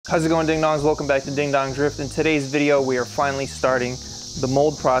How's it going, Ding Dongs? Welcome back to Ding Dong Drift. In today's video, we are finally starting the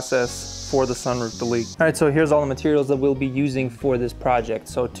mold process for the sunroof delete. All right, so here's all the materials that we'll be using for this project.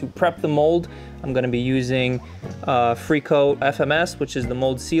 So to prep the mold, I'm gonna be using Freecoat FMS, which is the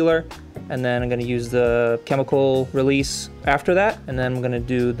mold sealer. And then I'm gonna use the chemical release after that. And then I'm gonna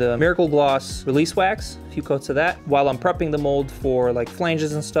do the Miracle Gloss release wax, a few coats of that. While I'm prepping the mold for like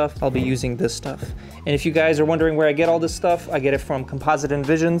flanges and stuff, I'll be using this stuff. And if you guys are wondering where I get all this stuff, I get it from Composite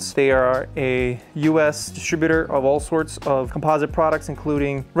Envisions. They are a US distributor of all sorts of composite products,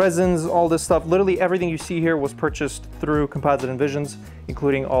 including resins, all this stuff. Literally everything you see here was purchased through Composite Envisions,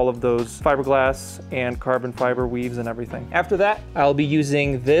 including all of those fiberglass and carbon fiber weaves and everything. After that, I'll be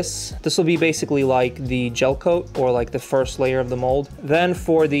using this. This will be basically like the gel coat or like the first layer of the mold. Then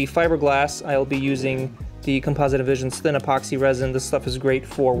for the fiberglass, I'll be using the Composite Envisions thin epoxy resin. This stuff is great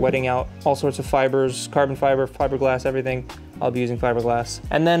for wetting out all sorts of fibers, carbon fiber, fiberglass, everything. I'll be using fiberglass.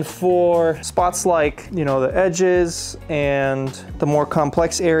 And then for spots like, you know, the edges and the more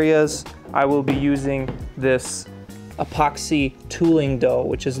complex areas, I will be using this epoxy tooling dough,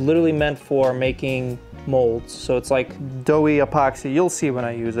 which is literally meant for making molds. So it's like doughy epoxy. You'll see when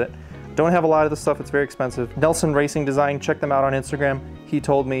I use it. Don't have a lot of this stuff, it's very expensive. Nelson Racing Design, check them out on Instagram. He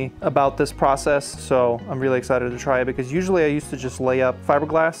told me about this process, so I'm really excited to try it because usually I used to just lay up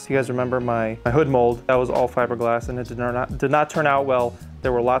fiberglass. You guys remember my hood mold? That was all fiberglass and it did not turn out well.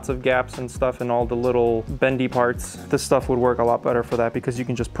 There were lots of gaps and stuff in all the little bendy parts. This stuff would work a lot better for that because you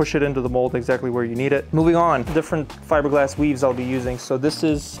can just push it into the mold exactly where you need it. Moving on, different fiberglass weaves I'll be using. So this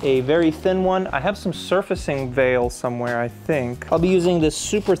is a very thin one. I have some surfacing veil somewhere, I think. I'll be using this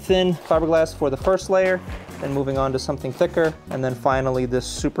super thin fiberglass for the first layer, then moving on to something thicker, and then finally this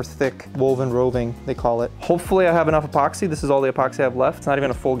super thick woven roving, they call it. Hopefully I have enough epoxy. This is all the epoxy I have left. It's not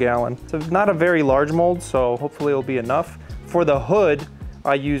even a full gallon. It's not a very large mold, so hopefully it'll be enough. For the hood,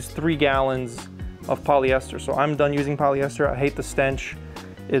 I used 3 gallons of polyester. So I'm done using polyester. I hate the stench.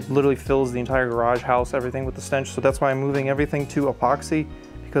 It literally fills the entire garage house, everything with the stench. So that's why I'm moving everything to epoxy,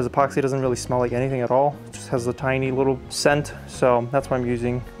 because epoxy doesn't really smell like anything at all. It just has a tiny little scent. So that's why I'm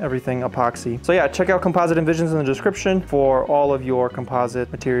using everything epoxy. So yeah, check out Composite Envisions in the description for all of your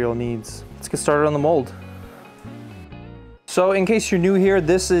composite material needs. Let's get started on the mold. So in case you're new here,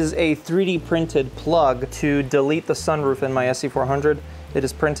 this is a 3D printed plug to delete the sunroof in my SE400. It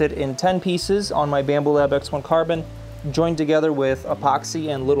is printed in 10 pieces on my Bambu Lab X1 carbon, joined together with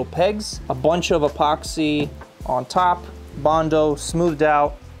epoxy and little pegs, a bunch of epoxy on top, Bondo, smoothed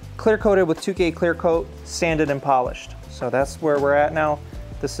out, clear coated with 2K clear coat, sanded and polished. So that's where we're at now.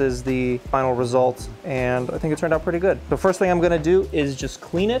 This is the final result, and I think it turned out pretty good. The first thing I'm gonna do is just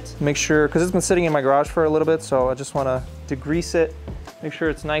clean it, make sure, because it's been sitting in my garage for a little bit, so I just wanna degrease it, make sure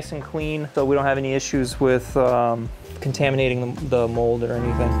it's nice and clean so we don't have any issues with contaminating the mold or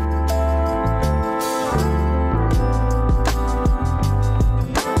anything.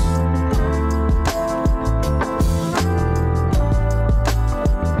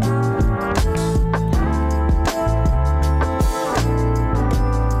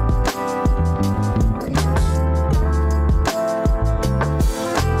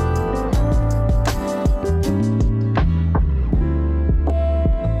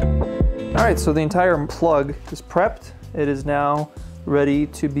 All right, so the entire plug is prepped. It is now ready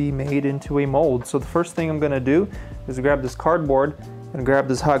to be made into a mold. So the first thing I'm gonna do is grab this cardboard and grab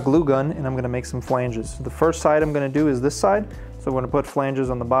this hot glue gun, and I'm gonna make some flanges. The first side I'm gonna do is this side. So I'm gonna put flanges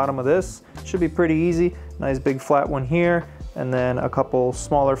on the bottom of this. Should be pretty easy. Nice big flat one here, and then a couple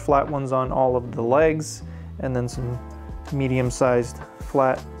smaller flat ones on all of the legs, and then some medium-sized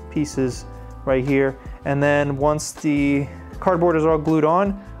flat pieces right here. And then once the cardboard is all glued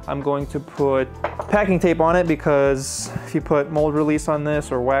on, I'm going to put packing tape on it, because if you put mold release on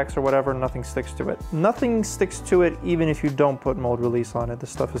this or wax or whatever, nothing sticks to it. Nothing sticks to it even if you don't put mold release on it. This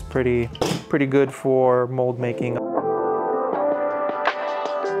stuff is pretty good for mold making.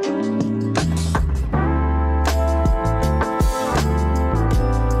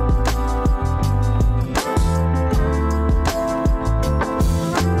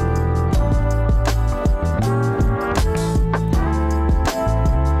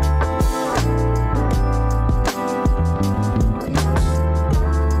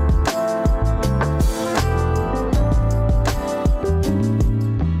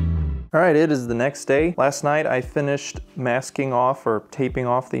 All right, it is the next day. Last night I finished masking off or taping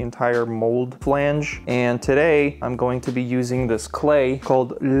off the entire mold flange. And today I'm going to be using this clay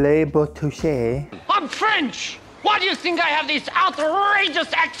called Le Botouche. I'm French! Why do you think I have this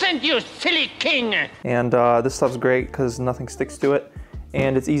outrageous accent, you silly king? And this stuff's great because nothing sticks to it.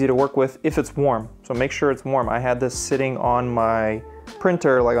 And it's easy to work with if it's warm. So make sure it's warm. I had this sitting on my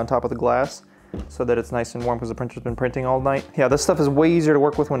printer like on top of the glass so that it's nice and warm because the printer's been printing all night. Yeah, this stuff is way easier to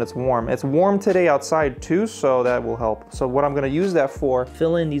work with when it's warm. It's warm today outside too, so that will help. So what I'm gonna use that for,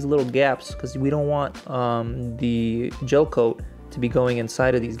 fill in these little gaps because we don't want the gel coat to be going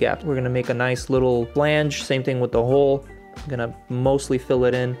inside of these gaps. We're gonna make a nice little flange, same thing with the hole. I'm gonna mostly fill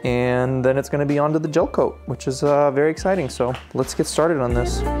it in, and then it's gonna be onto the gel coat, which is very exciting. So let's get started on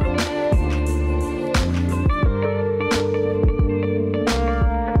this.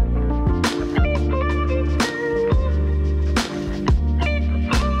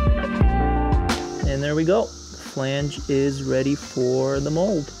 And there we go. The flange is ready for the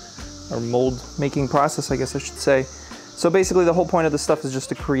mold, or mold making process, I guess I should say. So basically the whole point of this stuff is just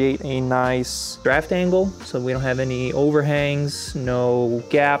to create a nice draft angle so we don't have any overhangs, no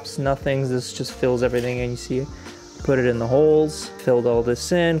gaps, nothing. This just fills everything in. You see, put it in the holes, filled all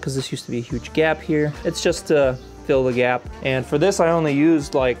this in because this used to be a huge gap here. It's just to fill the gap. And for this I only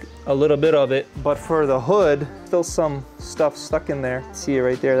used like a little bit of it, but for the hood, still some stuff stuck in there. See it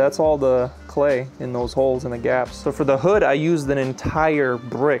right there? That's all the clay in those holes and the gaps. So for the hood, I used an entire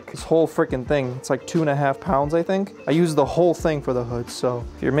brick. This whole freaking thing, it's like 2.5 pounds, I think. I used the whole thing for the hood. So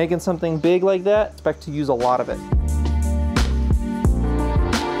if you're making something big like that, expect to use a lot of it.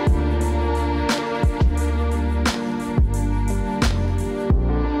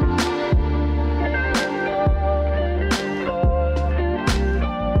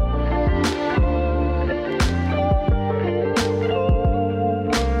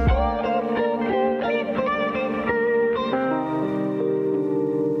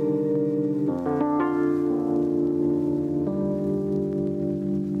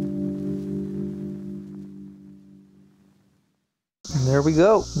 And there we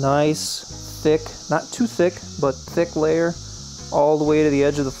go. Nice, thick, not too thick, but thick layer all the way to the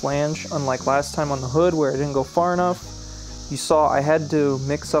edge of the flange, unlike last time on the hood where it didn't go far enough. You saw I had to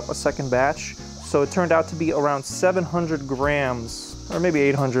mix up a second batch, so it turned out to be around 700 grams, or maybe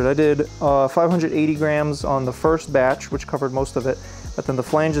 800. I did 580 grams on the first batch, which covered most of it, but then the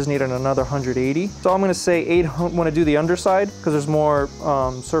flanges needed another 180. So I'm gonna say 800 when I do the underside, because there's more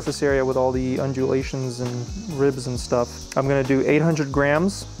surface area with all the undulations and ribs and stuff. I'm gonna do 800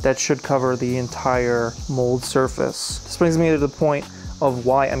 grams. That should cover the entire mold surface. This brings me to the point of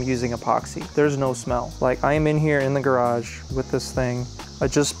why I'm using epoxy. There's no smell. Like, I am in here in the garage with this thing. I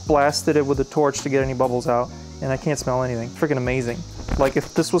just blasted it with a torch to get any bubbles out, and I can't smell anything. Freaking amazing. Like,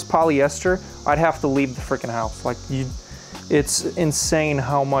 if this was polyester, I'd have to leave the freaking house. Like, it's insane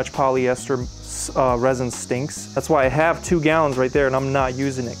how much polyester resin stinks. That's why I have 2 gallons right there and I'm not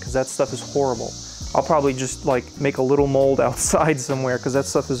using it because that stuff is horrible. I'll probably just like make a little mold outside somewhere because that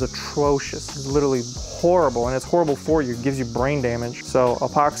stuff is atrocious. It's literally horrible, and it's horrible for you. It gives you brain damage. So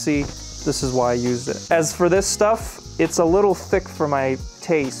epoxy, this is why I used it. As for this stuff, it's a little thick for my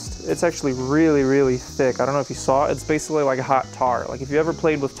taste. It's actually really, really thick. I don't know if you saw it. It's basically like a hot tar. Like if you ever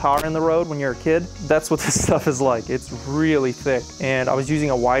played with tar in the road when you're a kid, that's what this stuff is like. It's really thick. And I was using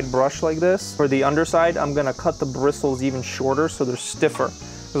a wide brush like this. For the underside, I'm gonna cut the bristles even shorter so they're stiffer.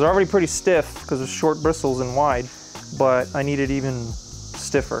 Because they're already pretty stiff because there's short bristles and wide, but I need it even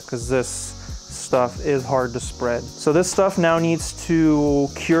stiffer because this stuff is hard to spread. So this stuff now needs to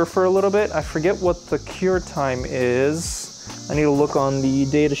cure for a little bit. I forget what the cure time is. I need to look on the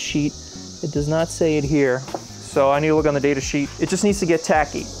data sheet. It does not say it here. So I need to look on the data sheet. It just needs to get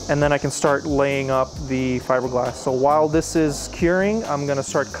tacky, and then I can start laying up the fiberglass. So while this is curing, I'm gonna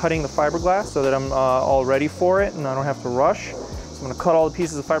start cutting the fiberglass so that I'm all ready for it and I don't have to rush. So I'm gonna cut all the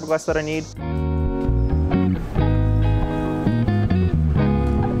pieces of fiberglass that I need.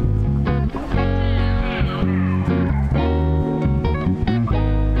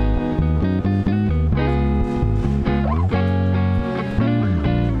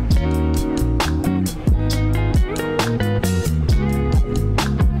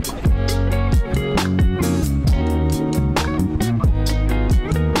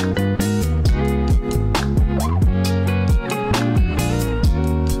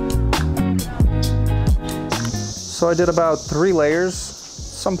 So I did about 3 layers.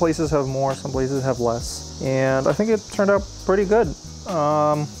 Some places have more, some places have less. And I think it turned out pretty good.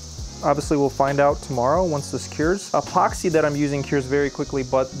 Obviously we'll find out tomorrow once this cures. Epoxy that I'm using cures very quickly,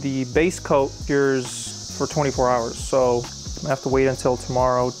 but the base coat cures for 24 hours. So I have to wait until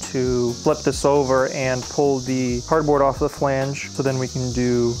tomorrow to flip this over and pull the cardboard off the flange so then we can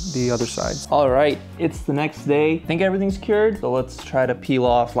do the other side. All right, it's the next day. I think everything's cured, so let's try to peel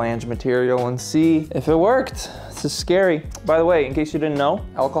off flange material and see if it worked. This is scary. By the way, in case you didn't know,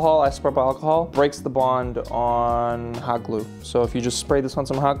 alcohol, isopropyl alcohol, breaks the bond on hot glue. So if you just spray this on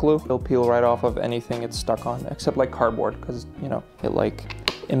some hot glue, it'll peel right off of anything it's stuck on, except like cardboard, because, you know, it like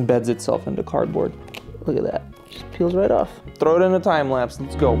embeds itself into cardboard. Look at that, just peels right off. Throw it in a time lapse,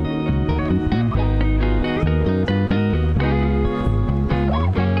 let's go.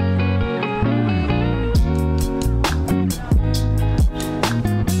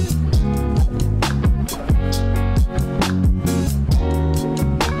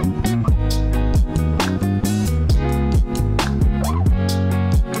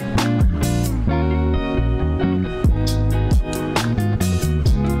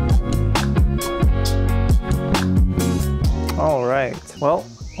 Well,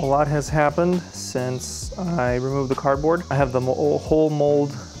 a lot has happened since I removed the cardboard. I have the whole mold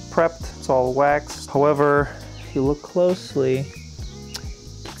prepped, it's all waxed. However, if you look closely, you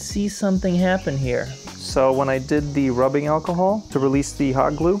can see something happen here. So when I did the rubbing alcohol to release the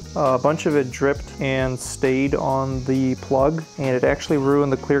hot glue, a bunch of it dripped and stayed on the plug, and it actually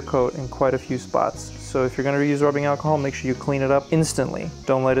ruined the clear coat in quite a few spots. So if you're gonna use rubbing alcohol, make sure you clean it up instantly.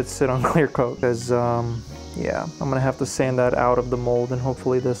 Don't let it sit on clear coat, because yeah, I'm gonna have to sand that out of the mold, and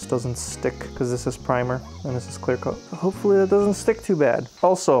hopefully this doesn't stick, because this is primer and this is clear coat. So hopefully that doesn't stick too bad.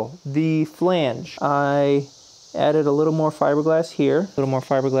 Also, the flange. I added a little more fiberglass here, a little more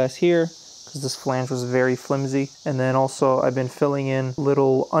fiberglass here, because this flange was very flimsy. And then also I've been filling in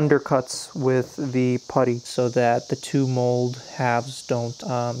little undercuts with the putty so that the two mold halves don't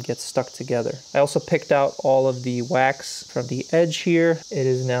get stuck together. I also picked out all of the wax from the edge here. It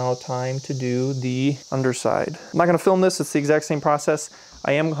is now time to do the underside. I'm not gonna film this, it's the exact same process.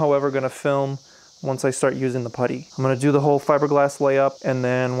 I am, however, gonna film once I start using the putty. I'm gonna do the whole fiberglass layup, and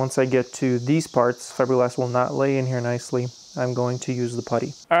then once I get to these parts, fiberglass will not lay in here nicely. I'm going to use the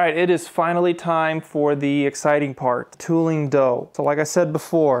putty. All right, it is finally time for the exciting part, tooling dough. So like I said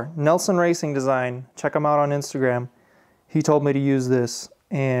before, Nelson Racing Design, check him out on Instagram. He told me to use this.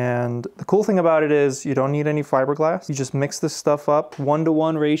 And the cool thing about it is you don't need any fiberglass. You just mix this stuff up,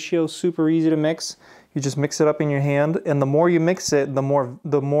 1-to-1 ratio, super easy to mix. You just mix it up in your hand, and the more you mix it, the more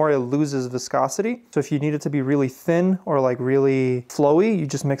it loses viscosity. So if you need it to be really thin or like really flowy, you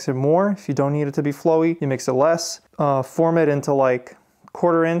just mix it more. If you don't need it to be flowy, you mix it less. Form it into like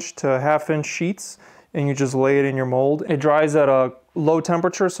 1/4 inch to 1/2 inch sheets, and you just lay it in your mold. It dries at a low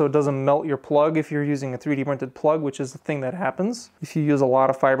temperature, so it doesn't melt your plug if you're using a 3D printed plug, which is the thing that happens. If you use a lot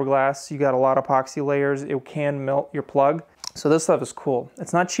of fiberglass, you got a lot of epoxy layers, it can melt your plug. So this stuff is cool.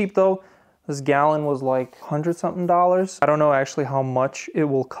 It's not cheap though. This gallon was like $100-something. I don't know actually how much it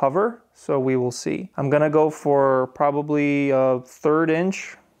will cover, so we will see. I'm gonna go for probably a 1/3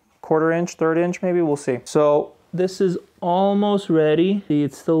 inch, 1/4 inch, 1/3 inch maybe, we'll see. So this is almost ready. See,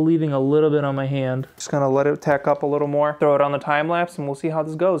 it's still leaving a little bit on my hand. Just gonna let it tack up a little more, throw it on the time lapse, and we'll see how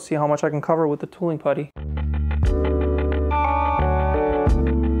this goes, see how much I can cover with the tooling putty.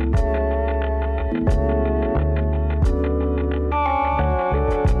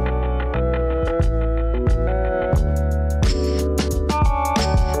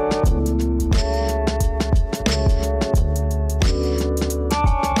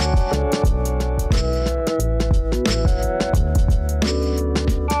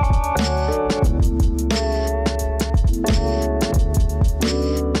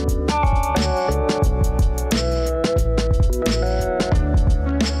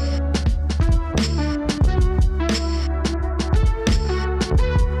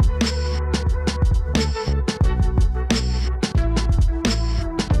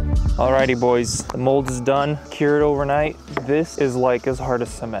 Alrighty boys, the mold is done, cured overnight. This is like as hard as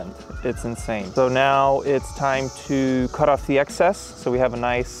cement. It's insane. So now it's time to cut off the excess. So we have a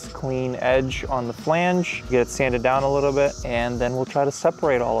nice clean edge on the flange, get it sanded down a little bit, and then we'll try to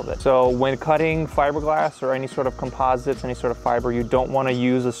separate all of it. So when cutting fiberglass or any sort of composites, any sort of fiber, you don't want to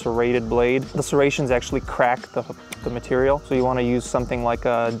use a serrated blade. The serrations actually crack the material. So you want to use something like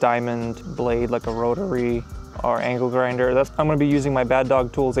a diamond blade, like a rotary or angle grinder. I'm gonna be using my Bad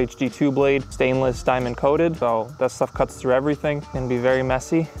Dog Tools HD2 blade, stainless diamond coated. So that stuff cuts through everything. It's gonna be very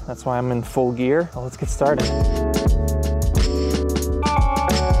messy. That's why I'm in full gear. So let's get started.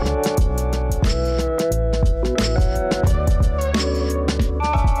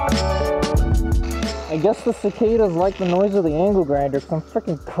 I guess the cicadas like the noise of the angle grinder because I'm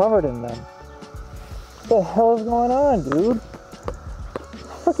freaking covered in them. What the hell is going on, dude?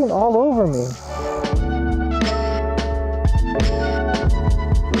 It's freaking all over me.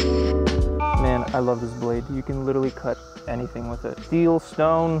 love this blade. You can literally cut anything with it. Steel,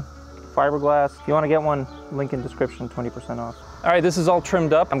 stone, fiberglass. If you want to get one, link in description, 20% off. All right, this is all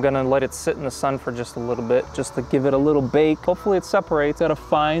trimmed up. I'm gonna let it sit in the sun for just a little bit, just to give it a little bake. Hopefully it separates. Gotta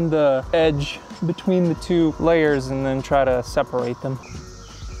find the edge between the two layers and then try to separate them.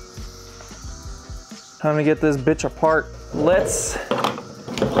 Time to get this bitch apart. Let's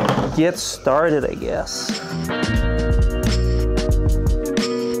get started, I guess.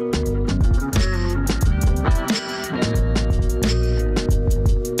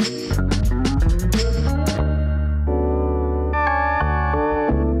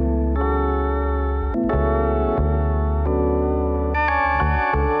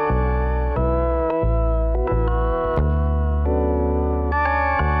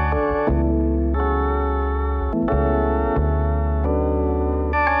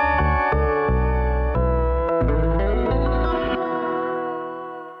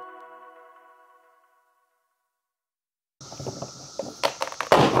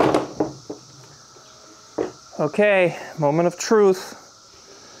 Okay, moment of truth.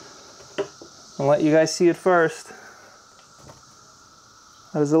 I'll let you guys see it first.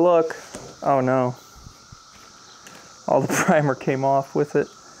 How does it look? Oh no. All the primer came off with it.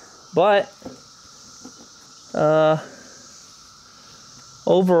 But,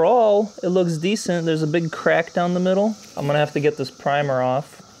 overall, it looks decent. There's a big crack down the middle. I'm gonna have to get this primer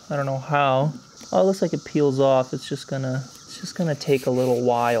off. I don't know how. Oh, it looks like it peels off. It's just gonna take a little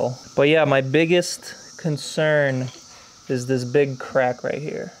while. But yeah, my biggest concern is this big crack right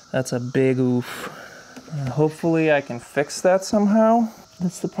here. That's a big oof. Hopefully I can fix that somehow.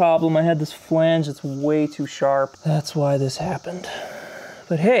 That's the problem. I had this flange that's way too sharp. That's why this happened.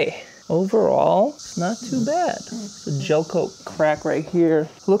 But hey, overall, it's not too bad. The gel coat crack right here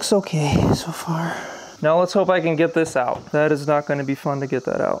looks okay so far. Now let's hope I can get this out. That is not going to be fun to get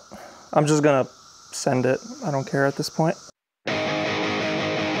that out. I'm just gonna send it. I don't care at this point.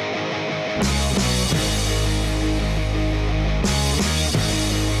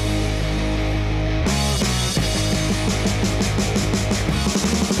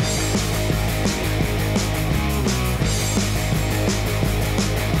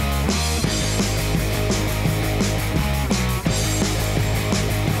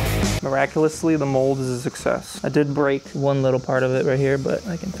 Miraculously, the mold is a success. I did break one little part of it right here, but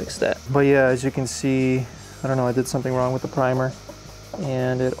I can fix that. But yeah, as you can see, I don't know, I did something wrong with the primer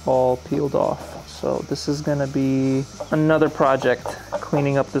and it all peeled off. So this is gonna be another project,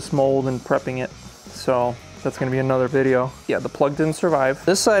 cleaning up this mold and prepping it. So that's gonna be another video. Yeah, the plug didn't survive.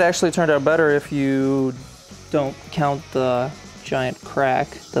 This side actually turned out better if you don't count the giant crack.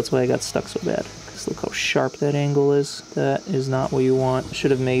 That's why I got stuck so bad. Look how sharp that angle is. That is not what you want. I should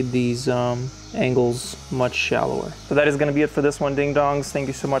have made these angles much shallower. So that is going to be it for this one, Ding Dongs. Thank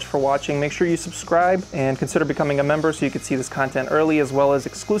you so much for watching. Make sure you subscribe and consider becoming a member so you can see this content early, as well as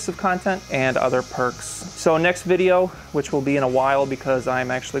exclusive content and other perks. So next video, which will be in a while because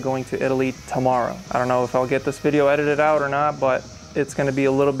I'm actually going to Italy tomorrow. I don't know if I'll get this video edited out or not, but it's going to be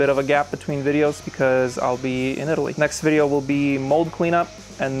a little bit of a gap between videos because I'll be in Italy. Next video will be mold cleanup,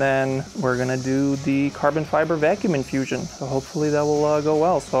 and then we're gonna do the carbon fiber vacuum infusion. So hopefully that will go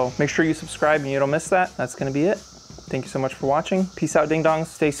well. So make sure you subscribe and you don't miss that. That's gonna be it. Thank you so much for watching. Peace out, Ding Dongs.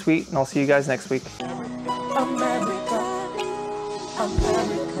 Stay sweet, and I'll see you guys next week. America,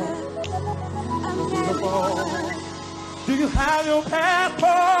 America. Do you have your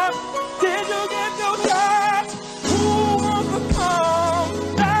passport?